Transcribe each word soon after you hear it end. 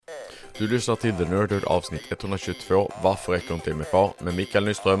Du lyssnar till The Nerdhood avsnitt 122, Varför räcker inte MFA, med Mikael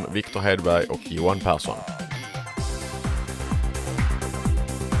Nyström, Viktor Hedberg och Johan Persson.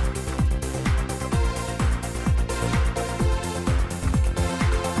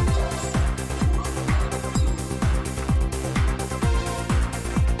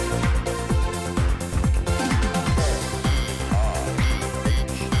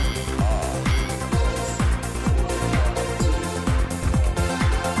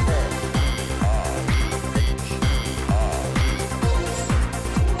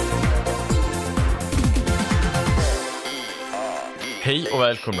 Hej och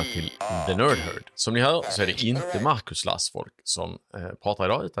välkomna till The Nerdhood. Som ni hör så är det inte Marcus Lassfolk som pratar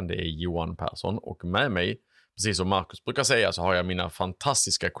idag, utan det är Johan Persson. Och med mig, precis som Marcus brukar säga, så har jag mina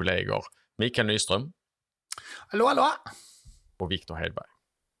fantastiska kollegor Mikael Nyström. Hallå, hallå! Och Viktor Hedberg.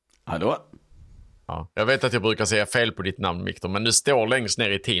 Hallå! Ja, jag vet att jag brukar säga fel på ditt namn, Viktor, men det står längst ner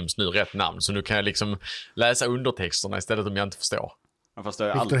i Teams nu rätt namn. Så nu kan jag liksom läsa undertexterna istället om jag inte förstår. Ja, fast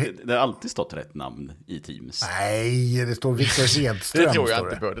det har alltid stått rätt namn i Teams. Nej, det står Viktor Hedström. Det tror jag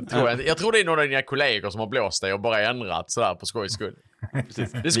inte på. Jag tror det är några av dina kollegor som har blåst dig och bara ändrat sådär på skojs skull.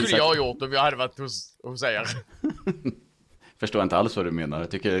 Precis. Det skulle jag ha gjort om jag hade varit hos er. Förstår inte alls vad du menar.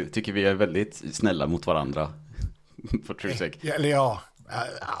 Jag tycker vi är väldigt snälla mot varandra. För trusek. Ja.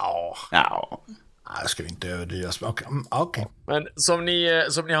 Jag skulle inte överdriva. Okej. Men som ni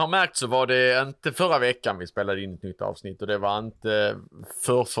har märkt så var det inte förra veckan vi spelade in ett nytt avsnitt. Och det var inte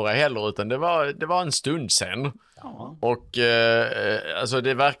förra heller, utan det var en stund sen. Ja. Och alltså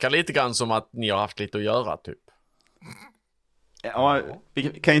det verkar lite grann som att ni har haft lite att göra typ. Ja, vi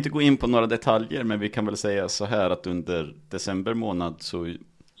kan inte gå in på några detaljer, men vi kan väl säga så här att under december månad så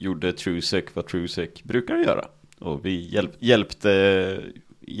gjorde Trusek vad Trusek brukar göra. Och vi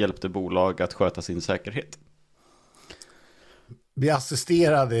hjälpte bolag att sköta sin säkerhet. Vi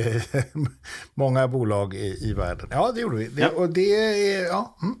assisterade många bolag i världen. Ja, det gjorde vi. Och det är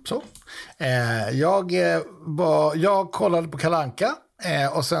så. Jag kollade på Kalle Anka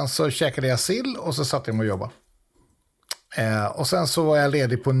och sen så käkade jag sill och så satt jag och jobbade. Och sen så var jag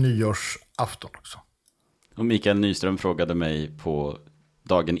ledig på nyårsafton också. Och Mikael Nyström frågade mig på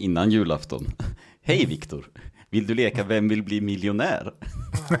dagen innan julafton. Hej Viktor, vill du leka Vem vill bli miljonär?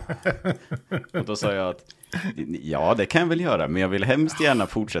 Och då sa jag att ja, det kan jag väl göra, men jag vill hemskt gärna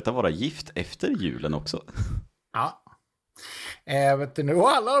fortsätta vara gift efter julen också. Ja. Vet du nu, och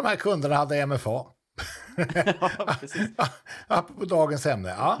alla de här kunderna hade MFA. Ja, precis. På dagens ämne.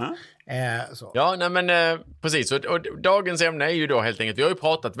 Ja, så. Ja, nej men precis. Och dagens ämne är ju då helt enkelt, vi har ju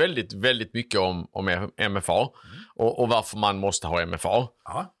pratat väldigt, väldigt mycket om MFA och varför man måste ha MFA.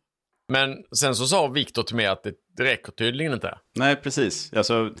 Ja. Men sen så sa Viktor till mig att det räcker tydligen inte. Nej, precis.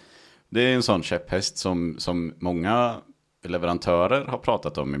 Alltså, det är en sån käpphäst som många leverantörer har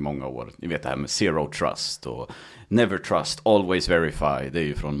pratat om i många år. Ni vet det här med Zero Trust och Never Trust, Always Verify. Det är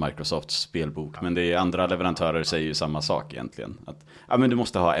ju från Microsofts spelbok. Men det är andra leverantörer säger ju samma sak egentligen. Att men du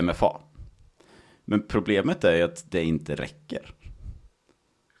måste ha MFA. Men problemet är att det inte räcker.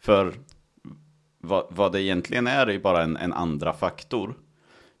 För vad det egentligen är ju bara en andra faktor.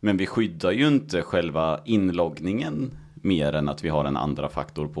 Men vi skyddar ju inte själva inloggningen mer än att vi har en andra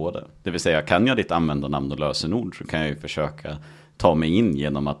faktor på det. Det vill säga, kan jag ditt användarnamn och lösenord så kan jag ju försöka ta mig in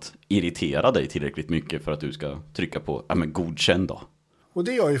genom att irritera dig tillräckligt mycket för att du ska trycka på godkänn då. Och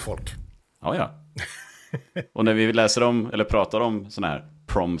det gör ju folk. Ja. Och när vi läser om eller pratar om sån här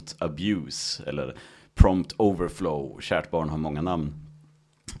prompt abuse eller prompt overflow, kärt barn har många namn.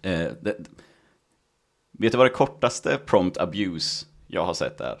 Vet du vad det kortaste prompt abuse jag har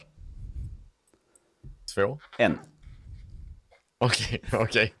sett där? 2. 1.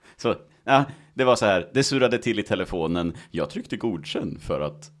 Okej. Så, det var så här. Det surrade till i telefonen. Jag tryckte godkänn för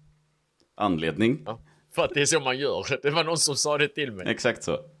att anledning. Ja, för att det är så man gör. Det var någon som sa det till mig. Exakt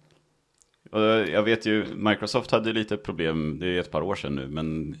så. Och jag vet ju, Microsoft hade lite problem, det är ett par år sedan nu.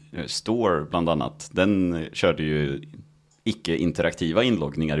 Men Store bland annat, den körde ju icke-interaktiva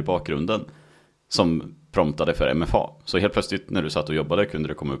inloggningar i bakgrunden. Som promptade för MFA. Så helt plötsligt när du satt och jobbade kunde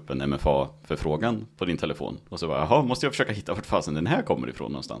det komma upp en MFA-förfrågan på din telefon. Och så bara, måste jag försöka hitta vart fasen den här kommer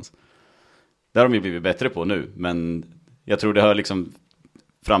ifrån någonstans. Där har vi blivit bättre på nu. Men jag tror det har liksom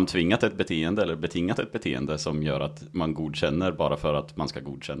framtvingat ett beteende eller betingat ett beteende som gör att man godkänner bara för att man ska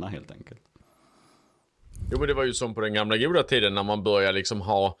godkänna helt enkelt. Jo, men det var ju som på den gamla goda tiden när man började liksom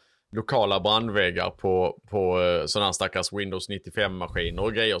ha lokala brandväggar på sådana här stackars Windows 95-maskiner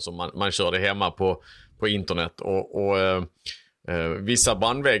och grejer som man körde hemma på internet. Och vissa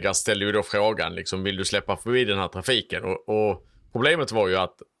brandväggar ställde ju då frågan, liksom, vill du släppa förbi den här trafiken? Och problemet var ju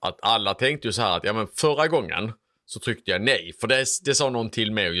att alla tänkte ju så här att men förra gången så tryckte jag nej, för det sa någon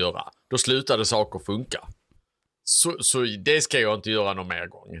till mig att göra. då slutade saker funka. Så det ska jag inte göra någon mer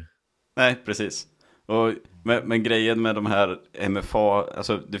gång. Nej, precis. Och, men grejen med de här MFA,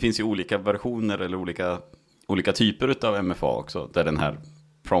 alltså det finns ju olika versioner eller olika typer av MFA också, där den här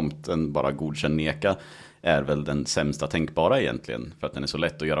prompten bara godkänn neka är väl den sämsta tänkbara egentligen, för att den är så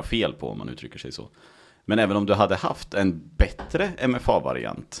lätt att göra fel på om man uttrycker sig så. Men även om du hade haft en bättre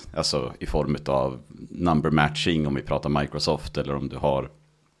MFA-variant, alltså i form av number matching om vi pratar Microsoft, eller om du har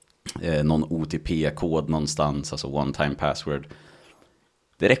någon OTP-kod någonstans, alltså one time password,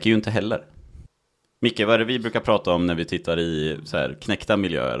 det räcker ju inte heller. Micke, vad är det vi brukar prata om när vi tittar i så här knäckta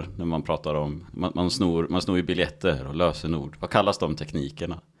miljöer, när man pratar om man snor ju biljetter och lösenord? Vad kallas de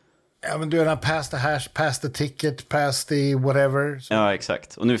teknikerna? Ja, men du är pass the hash, pass the ticket, pass the whatever. Så. Ja,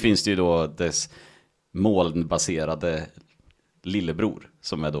 exakt. Och nu finns det ju då dess molnbaserade lillebror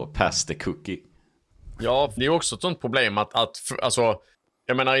som är då pass the cookie. Ja, det är också ett sånt problem att alltså,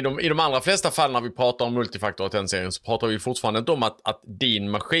 jag menar i de allra flesta fall när vi pratar om multifaktorautentisering så pratar vi fortfarande inte om att din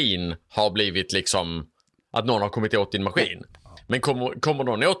maskin har blivit liksom, att någon har kommit åt din maskin. Men kommer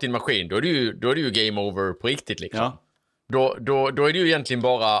någon åt din maskin, då är det ju game over på riktigt liksom. Ja. Då är det ju egentligen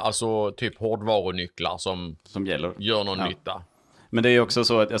bara alltså typ hårdvarunycklar som gör någon nytta. Men det är ju också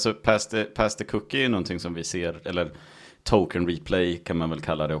så att alltså, pass the cookie är någonting som vi ser, eller token replay kan man väl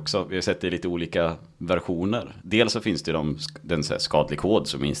kalla det också. Vi har sett det i lite olika versioner. Dels så finns det den så här skadlig kod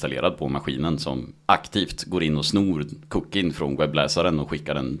som är installerad på maskinen som aktivt går in och snor cookien från webbläsaren och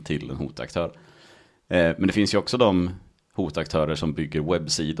skickar den till en hotaktör. Men det finns ju också de hotaktörer som bygger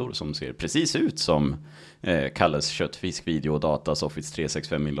webbsidor som ser precis ut som Kalles köttfisk, video och datas Office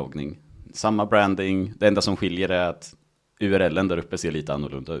 365-inloggning. Samma branding, det enda som skiljer är att URLen där uppe ser lite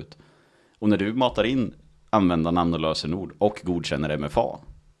annorlunda ut. Och när du matar in användarnamn och lösenord och godkänner MFA,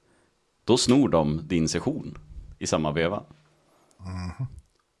 då snor de din session i samma veva. Mm.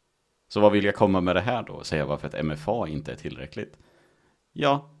 Så vad vill jag komma med det här då? Säga varför ett MFA inte är tillräckligt?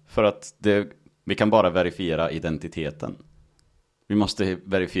 Ja, för att vi kan bara verifiera identiteten. Vi måste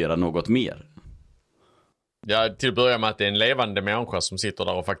verifiera något mer. Ja, till att börja med att det är en levande människa som sitter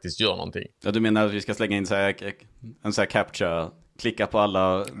där och faktiskt gör någonting. Ja, du menar att vi ska slänga in en så här captcha, klicka på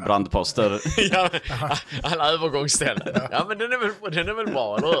alla brandposter. Ja, alla övergångsställen. Ja, men den är väl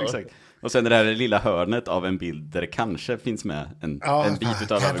bra, eller hur? Exakt. Och sen det här lilla hörnet av en bild där det kanske finns med en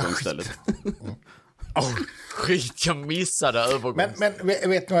bit av övergångsstället. Skit, jag missade övergångsstället. Men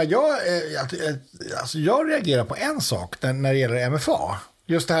vet ni vad, jag reagerar på en sak när det gäller MFA.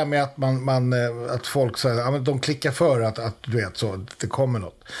 Just det här med att att folk säger att de klickar för att du vet så det kommer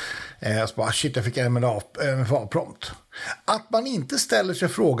något. Så bara shit, jag fick en MFA-prompt. Att man inte ställer sig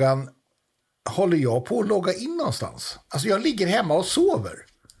frågan, håller jag på att logga in någonstans? Alltså jag ligger hemma och sover.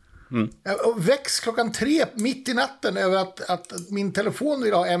 Och väcks 3 mitt i natten över att min telefon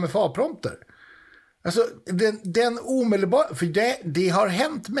vill ha MFA-prompter. Alltså den omedelbara, för det har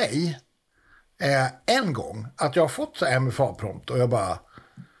hänt mig en gång att jag har fått så MFA-prompt och jag bara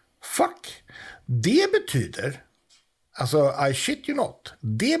fuck, det betyder, alltså I shit you not,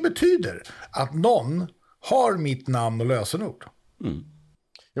 det betyder att någon har mitt namn och lösenord.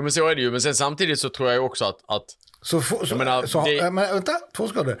 Jo, men så är det ju, men sen samtidigt så tror jag också att vänta, 2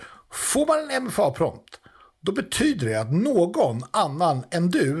 sekunder. Får man en MFA-prompt, då betyder det att någon annan än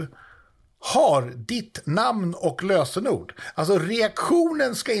du har ditt namn och lösenord. Alltså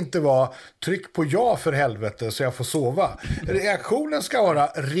reaktionen ska inte vara tryck på ja för helvete så jag får sova. Reaktionen ska vara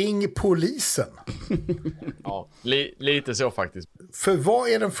ring polisen. Ja, lite så faktiskt. För vad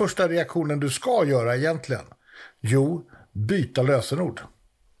är den första reaktionen du ska göra egentligen? Jo, byta lösenord.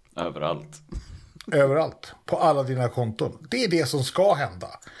 Överallt. På alla dina konton. Det är det som ska hända.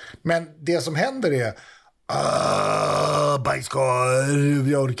 Men det som händer är bajskorv,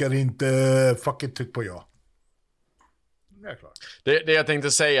 jag orkar inte, fuck it, tryck på ja. Det är klart. Det jag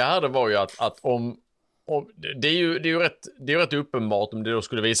tänkte säga här, det var ju att om det är ju rätt uppenbart om det då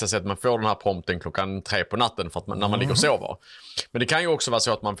skulle visa sig att man får den här prompten 3 på natten för att när man ligger och sover. Men det kan ju också vara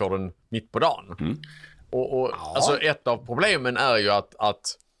så att man får den mitt på dagen. Alltså ett av problemen är ju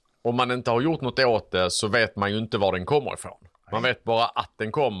att om man inte har gjort något åt det så vet man ju inte var den kommer ifrån. Man vet bara att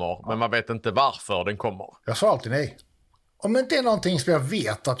den kommer, men man vet inte varför den kommer. Jag sa alltid nej. Om det inte är någonting som jag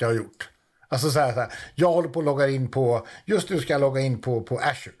vet att jag har gjort. Alltså så här, jag håller på att logga in på, just nu ska jag logga in på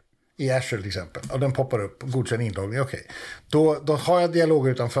Azure. I Azure till exempel. Och den poppar upp, godkänn inloggning, okej. Då har jag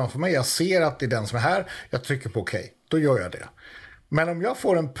dialoger framför mig. Jag ser att det är den som är här. Jag trycker på okej. Då gör jag det. Men om jag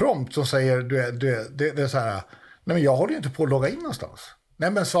får en prompt som säger, det är så här, nej men jag håller ju inte på att logga in någonstans.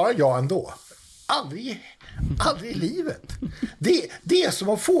 Nej men svara ja ändå. Aldrig i livet. Det är som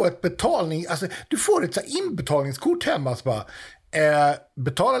att få ett betalning, alltså du får ett så inbetalningskort hemma så bara,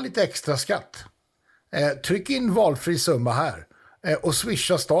 betala lite extra skatt. Tryck in valfri summa här. Och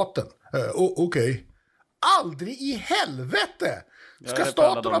swisha staten. Okej. Aldrig i helvete! Ska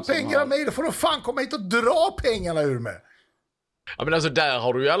staten ha pengar av mig, då får de fan komma hit och dra pengarna ur mig. Ja, men alltså där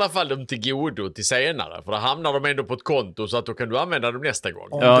har du i alla fall dem till godo till senare. För då hamnar de ändå på ett konto så att då kan du använda dem nästa gång.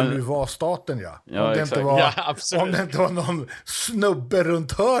 Om det nu var staten, ja. Om det inte var någon snubbe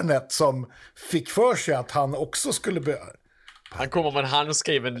runt hörnet som fick för sig att han också skulle... Han kommer med en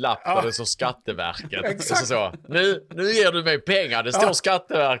handskriven lapp där det står Skatteverket. Exakt. Så, nu ger du mig pengar, det står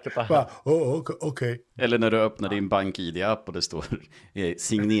Skatteverket där. Okej. Eller när du öppnar din BankID-app och det står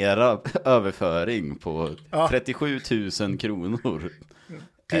signera överföring på 37 000 kronor.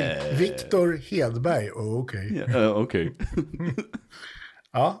 Till Viktor Hedberg. Okej. Okej.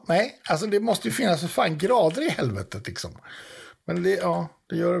 Ja, nej. Alltså det måste ju finnas för fan grader i helvetet liksom. Men det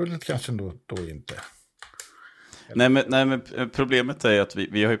gör det väl kanske då inte. Nej, men problemet är att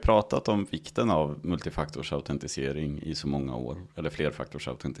vi har ju pratat om vikten av multifaktorsautentisering i så många år. Eller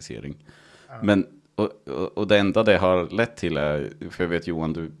flerfaktorsautentisering. Men, och det enda det har lett till är, för jag vet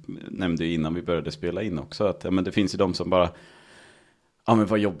Johan, du nämnde ju innan vi började spela in också, att men det finns ju de som bara, men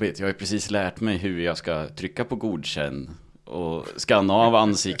vad jobbigt, jag har ju precis lärt mig hur jag ska trycka på godkänn och skanna av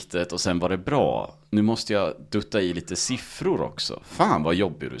ansiktet och sen var det bra. Nu måste jag dutta i lite siffror också. Fan vad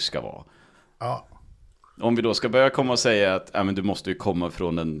jobbig du ska vara. Ja. Om vi då ska börja komma och säga att men du måste ju komma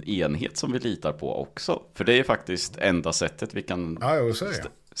från en enhet som vi litar på också. För det är faktiskt enda sättet vi kan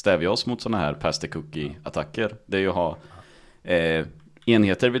stävja oss mot sådana här pass the cookie-attacker. Det är ju att ha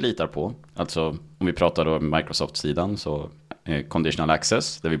enheter vi litar på. Alltså om vi pratar då om Microsoft-sidan så conditional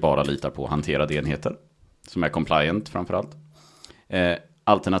access, där vi bara litar på hanterade enheter. Som är compliant framförallt.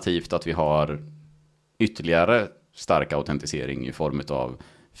 Alternativt att vi har ytterligare stark autentisering i form av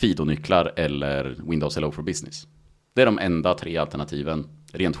FIDO-nycklar eller Windows Hello for Business. Det är de enda 3 alternativen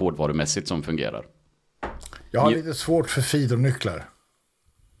rent hårdvarumässigt som fungerar. Jag har lite svårt för FIDO-nycklar.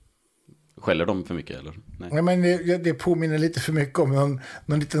 Skäller de för mycket eller? Nej, men det påminner lite för mycket om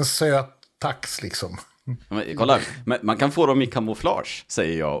någon liten söt tax liksom. Men, kolla, man kan få dem i kamouflage,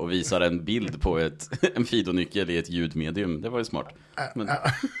 säger jag, och visar en bild på en FIDO-nyckel i ett ljudmedium. Det var ju smart. Men...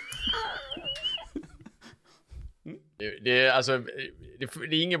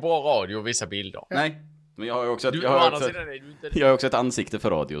 Det är ingen bra radio att visa bilder. Nej, men jag har ju också ett ansikte för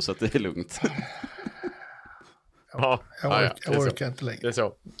radio, så att det är lugnt. Jag orkar inte längre. Det är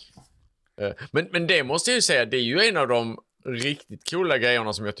så. Men det måste jag ju säga, det är ju en av de riktigt coola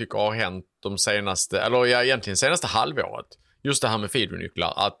grejerna som jag tycker har hänt de senaste halvåret. Just det här med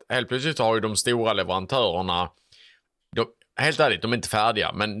FIDO-nycklar. Att helt plötsligt har ju de stora leverantörerna, helt ärligt, de är inte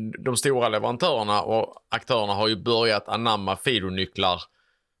färdiga, men de stora leverantörerna och aktörerna har ju börjat anamma FIDO-nycklar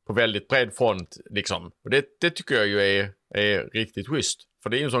på väldigt bred front liksom. Och det tycker jag ju är riktigt schysst. För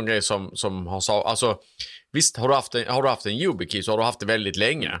det är ju en sån grej som har alltså visst, har du haft en YubiKey så har du haft det väldigt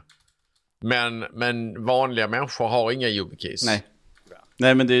länge. Men vanliga människor har inga YubiKeys.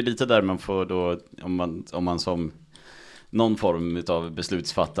 Nej, men det är lite där man får då, om man som någon form av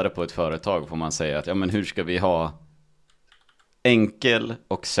beslutsfattare på ett företag får man säga att men hur ska vi ha enkel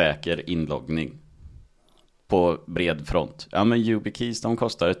och säker inloggning på bred front. Men YubiKeys, de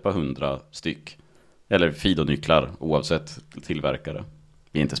kostar ett par 100 styck. Eller FIDO-nycklar oavsett tillverkare.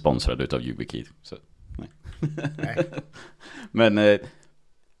 Vi är inte sponsrade utav YubiKey. Så, nej. Men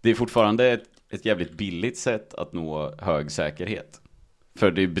det är fortfarande ett jävligt billigt sätt att nå hög säkerhet.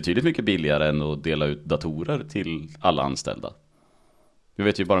 För det är betydligt mycket billigare än att dela ut datorer till alla anställda. Jag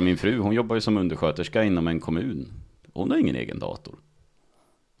vet ju bara min fru, hon jobbar ju som undersköterska inom en kommun. Hon har ingen egen dator.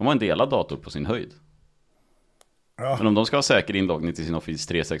 De har en delad dator på sin höjd. Ja. Men om de ska ha säker inloggning till sin Office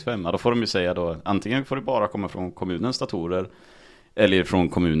 365, då får de ju säga då, antingen får det bara komma från kommunens datorer eller från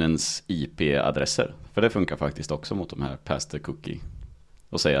kommunens IP-adresser. För det funkar faktiskt också mot de här pass the cookie.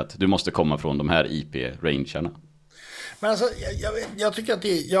 Och säga att du måste komma från de här IP-rangerna. Men alltså, jag tycker att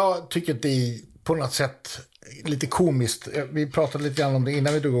det är på något sätt lite komiskt. Vi pratade lite grann om det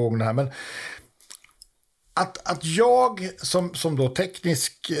innan vi drog igång det här, men att jag som då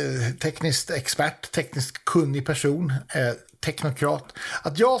tekniskt expert, tekniskt kunnig person, teknokrat,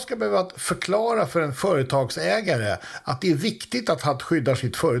 att jag ska behöva förklara för en företagsägare att det är viktigt att han skyddar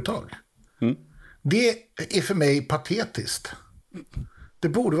sitt företag. Mm. Det är för mig patetiskt. Det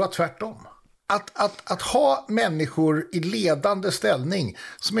borde vara tvärtom. Att ha människor i ledande ställning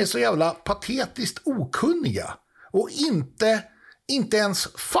som är så jävla patetiskt okunniga och inte ens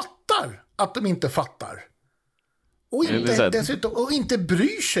fattar att de inte fattar. Och inte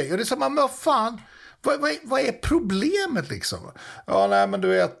bryr sig. Och det är som, men vad fan, vad är problemet liksom? Ja, nej, men du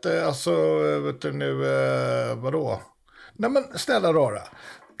vet, alltså, vet du nu, vadå? Nej men snälla rara.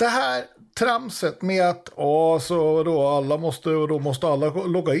 Det här tramset med att så då alla måste alla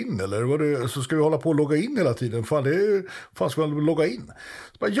logga in eller så ska vi hålla på och logga in hela tiden. Fan ska man logga in?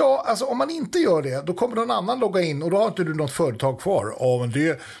 Ja, alltså om man inte gör det, då kommer någon annan logga in och då har inte du något företag kvar. Ja, men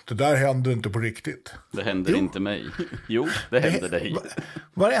det där händer inte på riktigt. Det händer inte mig. Jo, det händer dig.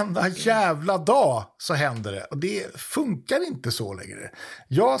 Varenda jävla dag så händer det. Och det funkar inte så längre.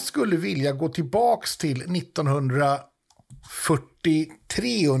 Jag skulle vilja gå tillbaks till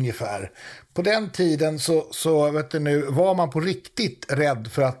 1943 ungefär. På den tiden så vet du nu, var man på riktigt rädd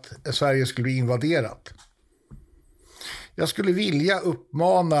för att Sverige skulle bli invaderat. Jag skulle vilja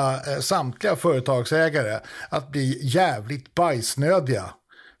uppmana samtliga företagsägare att bli jävligt bajsnödiga.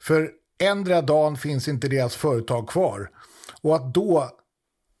 För ändra dagen finns inte deras företag kvar. Och att då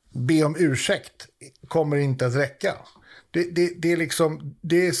be om ursäkt kommer inte att räcka. Det är liksom,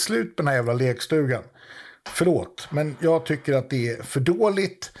 det är slut på den här jävla lekstugan. Förlåt, men jag tycker att det är för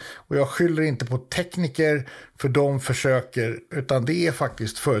dåligt och jag skyller inte på tekniker för de försöker, utan det är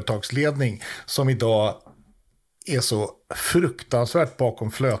faktiskt företagsledning som idag är så fruktansvärt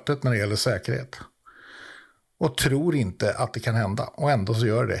bakom flötet när det gäller säkerhet. Och tror inte att det kan hända och ändå så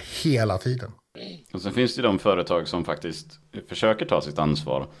gör det hela tiden. Och så finns det de företag som faktiskt försöker ta sitt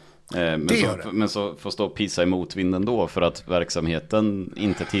ansvar. Men så får stå och pissa i motvinden då för att verksamheten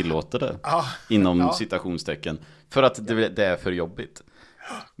inte tillåter det inom citationstecken. För att det är för jobbigt.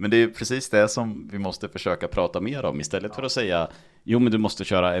 Men det är precis det som vi måste försöka prata mer om. Istället för att säga, jo men du måste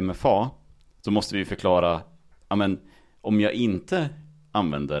köra MFA, så måste vi förklara, men om jag inte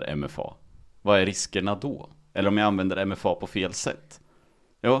använder MFA, vad är riskerna då? Eller om jag använder MFA på fel sätt?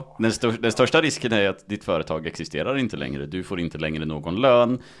 Ja, den största risken är att ditt företag existerar inte längre. Du får inte längre någon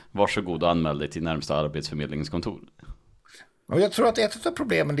lön. Varsågod och anmäl dig till närmsta arbetsförmedlingskontor. Och jag tror att ett av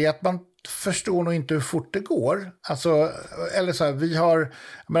problemen är att man förstår nog inte hur fort det går. Alltså, eller så här, vi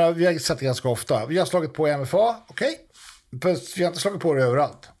har sett det ganska ofta. Vi har slagit på MFA, okej. Fast vi har inte slagit på det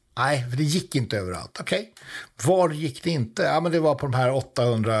överallt. Nej, för det gick inte överallt. Okej. Var gick det inte? Ja, men det var på de här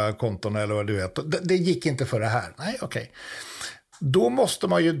 800 konton eller vad du vet. Det gick inte för det här. Nej, okej. Då måste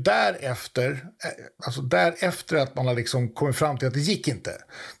man ju därefter att man har liksom kommit fram till att det gick inte,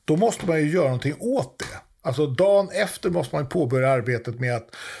 då måste man ju göra någonting åt det. Alltså dagen efter måste man påbörja arbetet med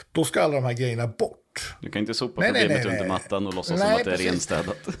att då ska alla de här grejerna bort. Du kan inte sopa problemet under mattan och låtsas som att det är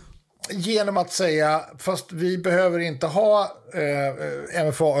renstädat. Genom att säga, fast vi behöver inte ha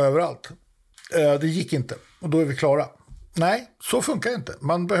MFA överallt. Det gick inte och då är vi klara. Nej, så funkar det inte.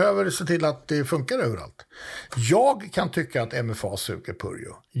 Man behöver se till att det funkar överallt. Jag kan tycka att MFA suger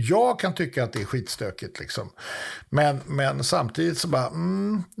purjo. Jag kan tycka att det är skitstökigt liksom. Men samtidigt så bara,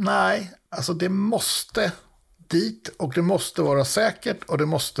 nej. Alltså det måste dit och det måste vara säkert och det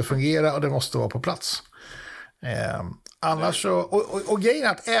måste fungera och det måste vara på plats. Annars så, och grejen är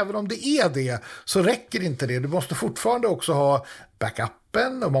att även om det är det så räcker inte det. Du måste fortfarande också ha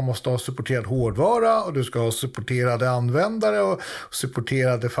backupen och man måste ha supporterad hårdvara och du ska ha supporterade användare och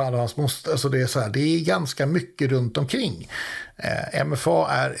supporterade fan och hans moster. Alltså det är så här, det är ganska mycket runt omkring. MFA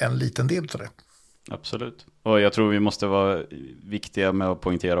är en liten del av det. Absolut. Och jag tror vi måste vara viktiga med att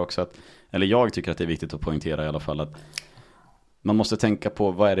poängtera också att, eller jag tycker att det är viktigt att poängtera i alla fall, att man måste tänka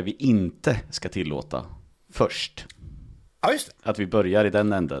på vad är det vi inte ska tillåta först. Ja, just det. Att vi börjar i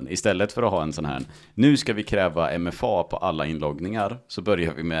den änden. Istället för att ha en sån här, nu ska vi kräva MFA på alla inloggningar, så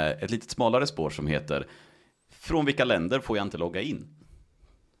börjar vi med ett lite smalare spår som heter, från vilka länder får jag inte logga in?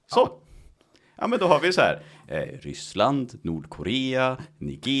 Så. Ja, men då har vi så här, Ryssland, Nordkorea,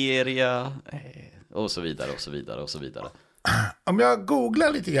 Nigeria och så vidare och så vidare och så vidare. Om jag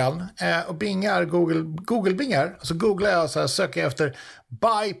googlar lite grann och bingar, Google bingar, så googlar jag så här, söker efter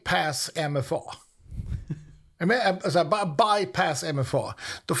bypass MFA. Alltså, bypass MFA.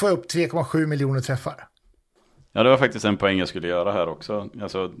 Då får jag upp 3,7 miljoner träffar. Ja, det var faktiskt en poäng jag skulle göra här också.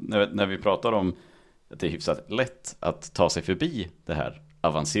 Alltså, när vi pratar om att det är hyfsat lätt att ta sig förbi det här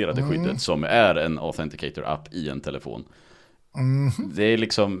avancerade skyddet som är en authenticator-app i en telefon. Det är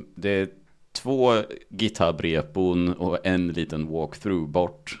liksom, det är 2 GitHub-repon och en liten walkthrough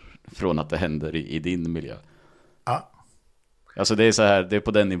bort från att det händer i din miljö. Ja. Alltså det är så här, det är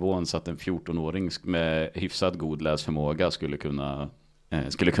på den nivån så att en 14-åring med hyfsat god läsförmåga skulle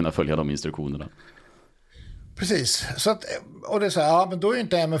kunna följa de instruktionerna. Precis. Så att, och det är så här, ja men då är ju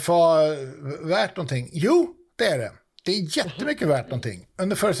inte MFA värt någonting. Jo, det är det. Det är jättemycket värt någonting.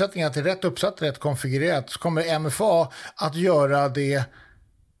 Under förutsättning att det är rätt uppsatt, rätt konfigurerat, så kommer MFA att göra det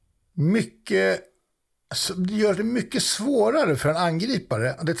mycket svårare för en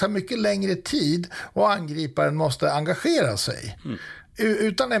angripare. Det tar mycket längre tid och angriparen måste engagera sig.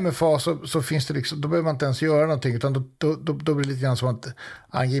 Utan MFA så finns det liksom, då behöver man inte ens göra någonting, utan då blir det lite grann som att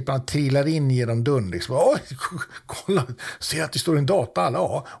angriparna trillar in genom dörren. Liksom. Oj, kolla, ser att det står en data alla,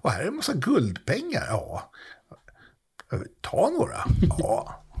 ja. Och här är en massa guldpengar, ja. Ta några,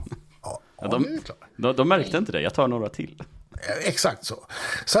 ja. De märkte inte det, jag tar några till. Exakt så.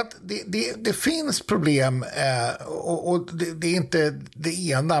 Så att det finns problem och det är inte det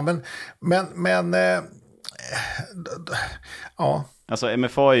ena, men ja. Alltså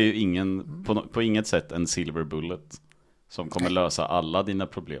MFA är ju på inget sätt en silver bullet som kommer lösa alla dina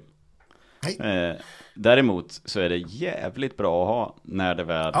problem. Däremot så är det jävligt bra att ha när det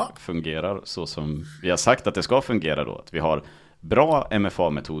väl fungerar så som vi har sagt att det ska fungera då. Att vi har bra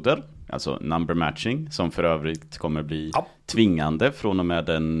MFA-metoder, alltså number matching, som för övrigt kommer bli tvingande från och med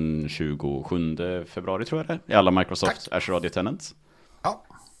den 27 februari tror jag det, i alla Microsoft Azure AD Tenants. Ja.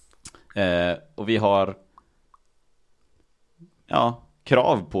 Och vi har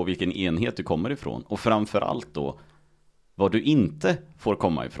krav på vilken enhet du kommer ifrån. Och framförallt då vad du inte får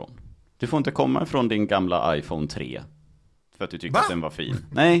komma ifrån. Du får inte komma ifrån din gamla iPhone 3 för att du tyckte att den var fin.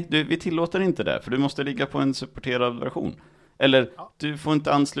 Nej, vi tillåter inte det, för du måste ligga på en supporterad version. Eller du får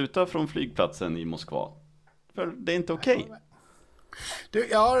inte ansluta från flygplatsen i Moskva. För det är inte okej. Du,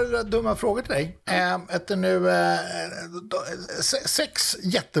 jag har dumma frågor till dig. Efter nu 6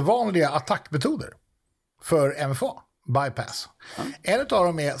 jättevanliga attackmetoder för MFA, bypass. En av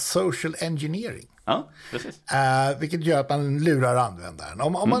dem är social engineering. Ja, precis. Vilket gör att man lurar användaren.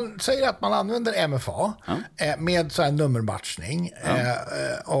 Om man säger att man använder MFA med så här nummermatchning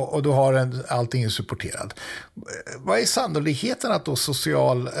och du har allting är supporterad. Vad är sannolikheten att då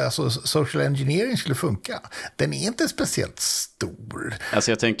social engineering skulle funka? Den är inte speciellt stor.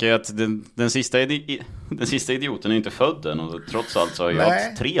 Alltså jag tänker att den sista idioten är inte född än, och trots allt så har jag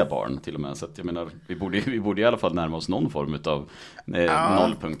haft 3 barn till och med. Så att jag menar, vi borde i alla fall närma oss någon form av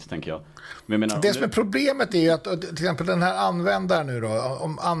nollpunkt, tänker jag. Men jag menar, det som är problemet är ju att till exempel den här användaren nu då,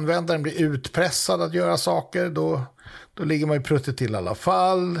 om användaren blir utpressad att göra saker, då ligger man ju pruttet till i alla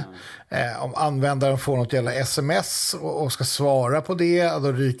fall. Om användaren får något jävla sms och ska svara på det,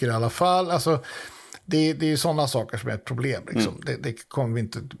 då ryker det i alla fall. Alltså, det är ju sådana saker som är ett problem. Liksom. Det kommer vi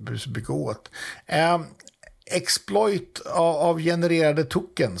inte bygga åt. Exploit av genererade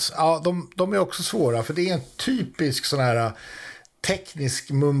tokens, de är också svåra, för det är en typisk sån här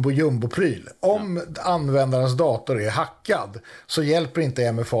teknisk mumbo-jumbo-pryl. Om användarens dator är hackad så hjälper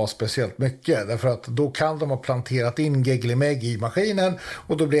inte MFA speciellt mycket, därför att då kan de ha planterat in gegglimeg i maskinen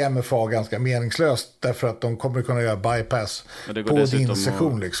och då blir MFA ganska meningslöst, därför att de kommer kunna göra bypass på din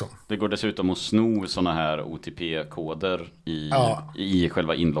session. Liksom. Det går dessutom att sno såna här OTP-koder i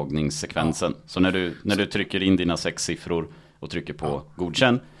själva inloggningssekvensen. Så när du trycker in dina 6 siffror och trycker på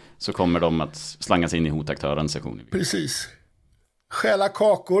godkänn, så kommer de att slängas in i hotaktörens session. Precis. Stjäla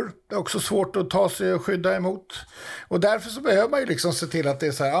kakor, det är också svårt att ta sig och skydda emot. Och därför så behöver man ju liksom se till att det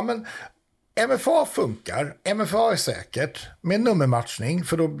är så här, men MFA funkar, MFA är säkert med nummermatchning,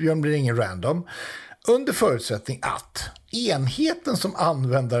 för då blir det ingen random, under förutsättning att enheten som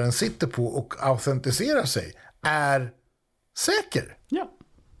användaren sitter på och autentiserar sig är säker. Ja.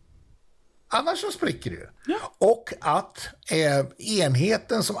 Annars så spricker det. Ja. Och att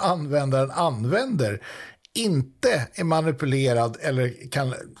enheten som användaren använder inte är manipulerad eller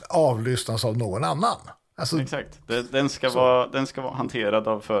kan avlyssnas av någon annan. Alltså, exakt. Den ska vara hanterad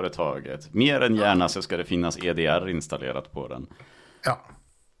av företaget. Mer än gärna så ska det finnas EDR installerat på den. Ja.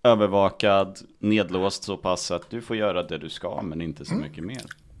 Övervakad, nedlåst så pass att du får göra det du ska, men inte så mycket mer.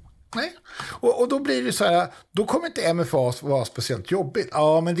 Nej. Och då blir det så här, då kommer inte MFA vara speciellt jobbigt.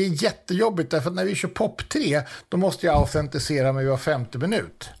 Ja, men det är jättejobbigt, därför att när vi kör POP 3, då måste jag autentisera mig var 50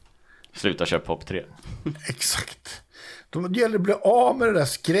 minut. Sluta köpa POP 3. Exakt. Då gäller det att bli av med det där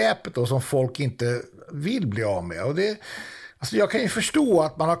skräpet då, som folk inte vill bli av med. Och alltså jag kan ju förstå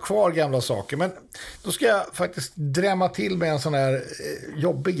att man har kvar gamla saker, men då ska jag faktiskt drämma till med en sån här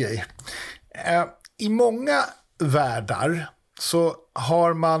jobbig grej. I många världar så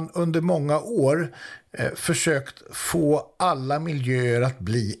har man under många år försökt få alla miljöer att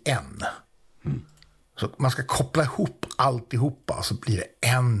bli en. Så man ska koppla ihop alltihopa, så blir det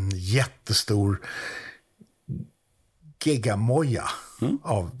en jättestor gigamoja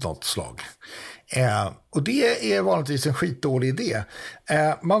av något slag. Och det är vanligtvis en skitdålig idé.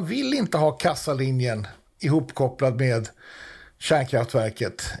 Man vill inte ha kassalinjen ihopkopplad med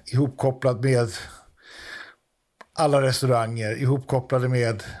kärnkraftverket, ihopkopplad med alla restauranger, ihopkopplade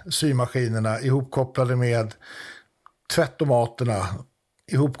med symaskinerna, ihopkopplade med tvättomaterna,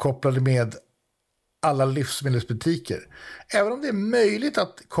 ihopkopplade med alla livsmedelsbutiker. Även om det är möjligt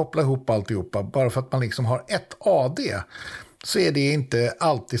att koppla ihop alltihopa bara för att man liksom har ett AD, så är det inte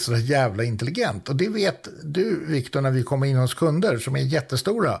alltid så jävla intelligent. Och det vet du, Victor, när vi kommer in hos kunder som är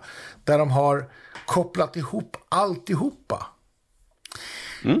jättestora, där de har kopplat ihop alltihopa.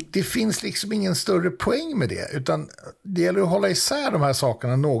 Det finns liksom ingen större poäng med det, utan det gäller att hålla isär de här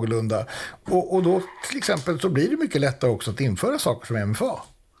sakerna någorlunda. Och då till exempel så blir det mycket lättare också att införa saker som MFA.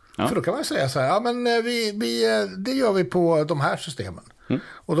 Ja. För då kan man säga så här, ja men det gör vi på de här systemen.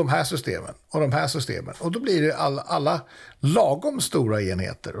 Och de här systemen och de här systemen. Och då blir det alla lagom stora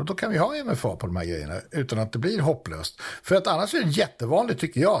enheter. Och då kan vi ha MFA på de här grejerna utan att det blir hopplöst. För att annars är det jättevanligt,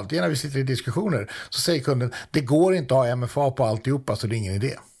 tycker jag. Det är när vi sitter i diskussioner så säger kunden, det går inte att ha MFA på alltihopa, så det är ingen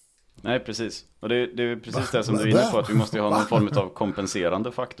idé. Nej, precis. Och det är precis det som du är inne på, att vi måste ha någon form av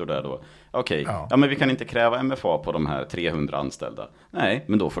kompenserande faktor där då. Okej, ja, men vi kan inte kräva MFA på de här 300 anställda. Nej,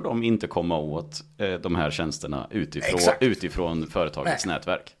 men då får de inte komma åt de här tjänsterna utifrån företagets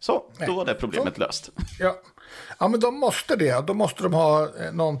nätverk. Så, då var det problemet löst. Ja, men de måste det. Då måste de ha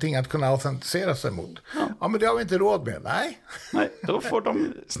någonting att kunna autentisera sig mot. Ja, men det har vi inte råd med. Nej, då får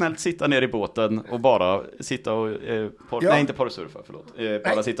de snällt sitta ner i båten och bara sitta och... Nej, inte porrsurfa, förlåt.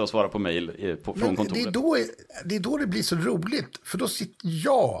 Bara sitta och svara på mejl från kontoret. Det är då det blir så roligt. För då sitter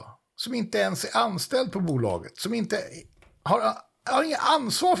jag, som inte ens är anställd på bolaget, som inte har inget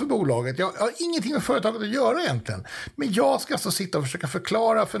ansvar för bolaget. Jag har ingenting med företaget att göra egentligen. Men jag ska alltså sitta och försöka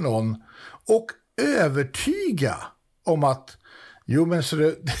förklara för någon och övertyga om att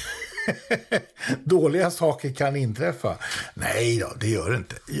dåliga saker kan inträffa. Nej då, det gör det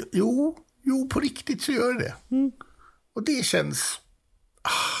inte. Jo, på riktigt så gör det. Och det känns...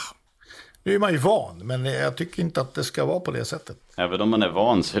 Nu är man ju van, men jag tycker inte att det ska vara på det sättet. Även om man är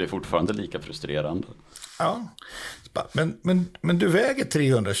van så är det fortfarande lika frustrerande. Ja, men du väger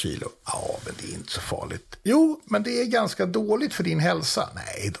 300 kilo. Ja, men det är inte så farligt. Jo, men det är ganska dåligt för din hälsa.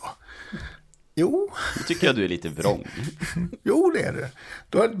 Nej då. Jo. Nu tycker jag du är lite vrång. Jo, det är det.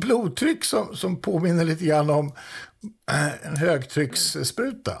 Du har ett blodtryck som påminner lite grann om en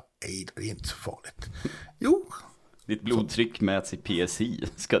högtrycksspruta. Nej, det är inte så farligt. Jo. Ditt blodtryck mäts i PSI.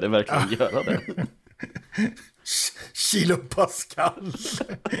 Ska det verkligen göra det? Kilopascal.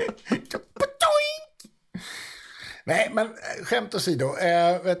 Nej, men skämt åsido.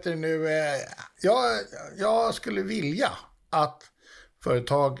 Vet du nu, jag skulle vilja att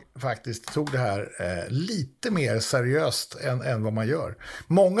företag faktiskt tog det här lite mer seriöst än vad man gör.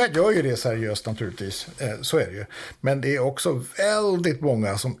 Många gör ju det seriöst naturligtvis, så är det ju. Men det är också väldigt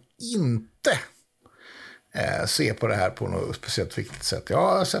många som inte ser på det här på något speciellt viktigt sätt. Jag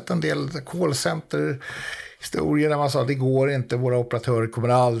har sett en del callcenter-historier där man sa att det går inte, våra operatörer kommer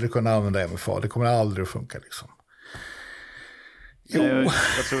aldrig kunna använda MFA, det kommer aldrig att funka liksom. Jag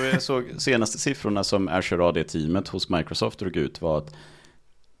tror jag såg senaste siffrorna som Azure AD-teamet hos Microsoft drog ut var att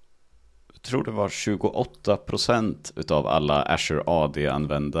jag tror det var 28% utav alla Azure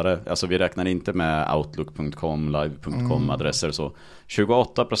AD-användare, alltså vi räknar inte med Outlook.com, Live.com adresser så,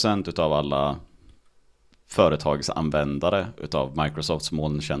 28% utav alla företagsanvändare utav Microsofts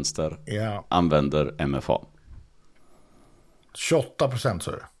molntjänster använder MFA. 28%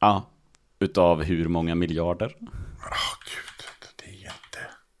 så är det? Ja, utav hur många miljarder? Gud, det är jätte...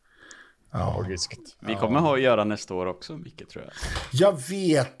 Ja, vi kommer ha att göra nästa år också, vilket tror jag. Jag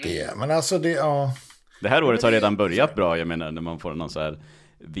vet det, men alltså det... Ja. Det här året har redan börjat bra, jag menar när man får någon så här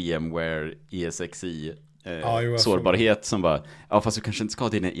VMware ESXi sårbarhet som bara, fast du kanske inte ska ha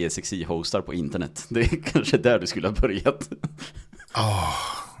dina ESXi-hostar på internet. Det är kanske där du skulle ha börjat. Ja,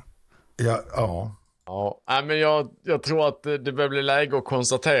 men jag tror att det börjar bli läge att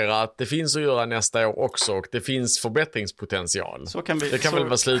konstatera att det finns att göra nästa år också och det finns förbättringspotential. Det kan väl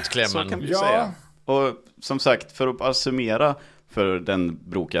vara slutklämmen. Så kan vi säga. Och som sagt, för att bara summera för den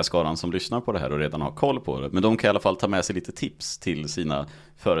brokiga skaran som lyssnar på det här och redan har koll på det, men de kan i alla fall ta med sig lite tips till sina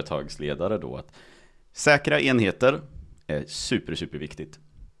företagsledare då, att säkra enheter är superviktigt.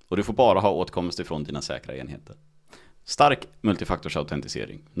 Och du får bara ha åtkomst ifrån dina säkra enheter. Stark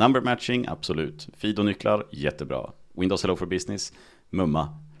multifaktors-autentisering. Number matching, absolut. Fido-nycklar, jättebra. Windows Hello for Business,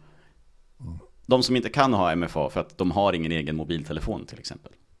 mumma. De som inte kan ha MFA för att de har ingen egen mobiltelefon till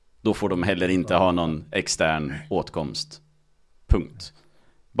exempel. Då får de heller inte ha någon extern åtkomst. Punkt.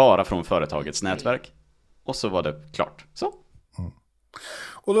 Bara från företagets nätverk. Och så var det klart. Så.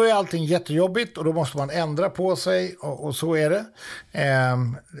 Och då är allting jättejobbigt och då måste man ändra på sig och så är det.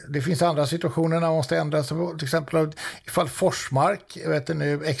 Det finns andra situationer när man måste ändra sig på. Till exempel ifall Forsmark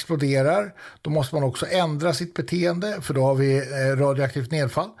nu exploderar, då måste man också ändra sitt beteende för då har vi radioaktivt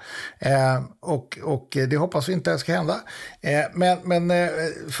nedfall. Och det hoppas vi inte ska hända. Men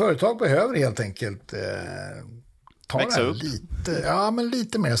företag behöver helt enkelt ta det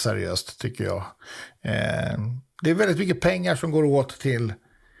lite mer seriöst tycker jag. Det är väldigt mycket pengar som går åt till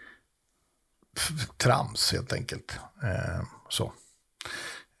trams helt enkelt. Så.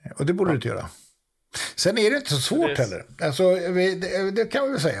 Och det borde du inte göra. Sen är det inte så svårt heller. Alltså, det kan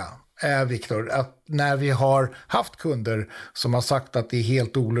vi väl säga, Viktor, att när vi har haft kunder som har sagt att det är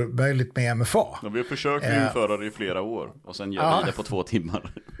helt omöjligt med MFA. Vi har försökt införa det i flera år och sen gör vi det på 2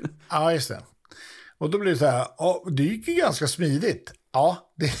 timmar. Ja, just det. Och då blir det så här, det gick ju ganska smidigt.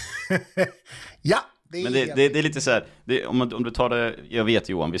 Ja, ja. Men det är lite så här, om du tar det, jag vet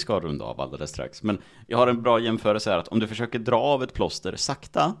Johan, vi ska runda av alldeles strax, men jag har en bra jämförelse här, att om du försöker dra av ett plåster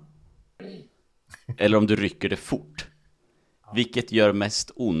sakta, eller om du rycker det fort, vilket gör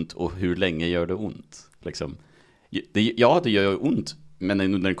mest ont och hur länge gör det ont? Liksom. Det gör ju ont, men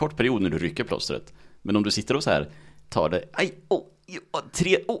under en kort period när du rycker plåstret. Men om du sitter och så här, tar det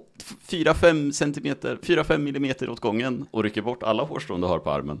 4-5 centimeter, 4-5 millimeter åt gången och rycker bort alla hårstrån du har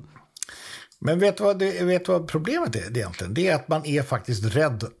på armen. Men vet du vad problemet är egentligen? Det är att man är faktiskt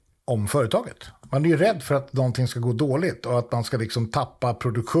rädd om företaget. Man är ju rädd för att någonting ska gå dåligt och att man ska liksom tappa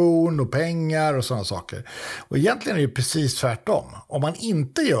produktion och pengar och sådana saker. Och egentligen är det precis tvärtom. Om man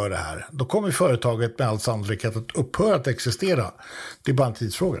inte gör det här, då kommer företaget med all sannolikhet att upphöra att existera. Det är bara en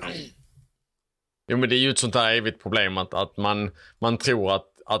tidsfråga. Jo, men det är ju ett sånt här evigt problem att man tror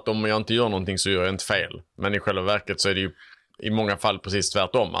att om jag inte gör någonting så gör jag inte fel. Men i själva verket så är det ju i många fall precis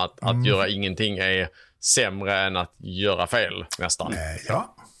tvärtom. Att göra ingenting är sämre än att göra fel nästan.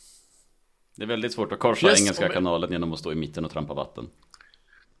 Ja. Det är väldigt svårt att korsa engelska kanalen genom att stå i mitten och trampa vatten.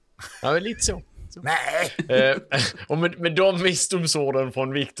 Ja, lite så. Nej. Och med de visdomsorden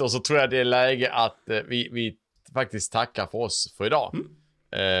från Viktor så tror jag det är läge att vi faktiskt tackar för oss för idag.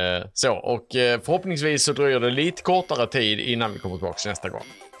 Så, och förhoppningsvis så dröjer det lite kortare tid innan vi kommer tillbaka nästa gång.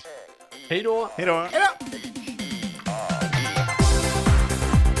 Hej då! Hej då! Hej då!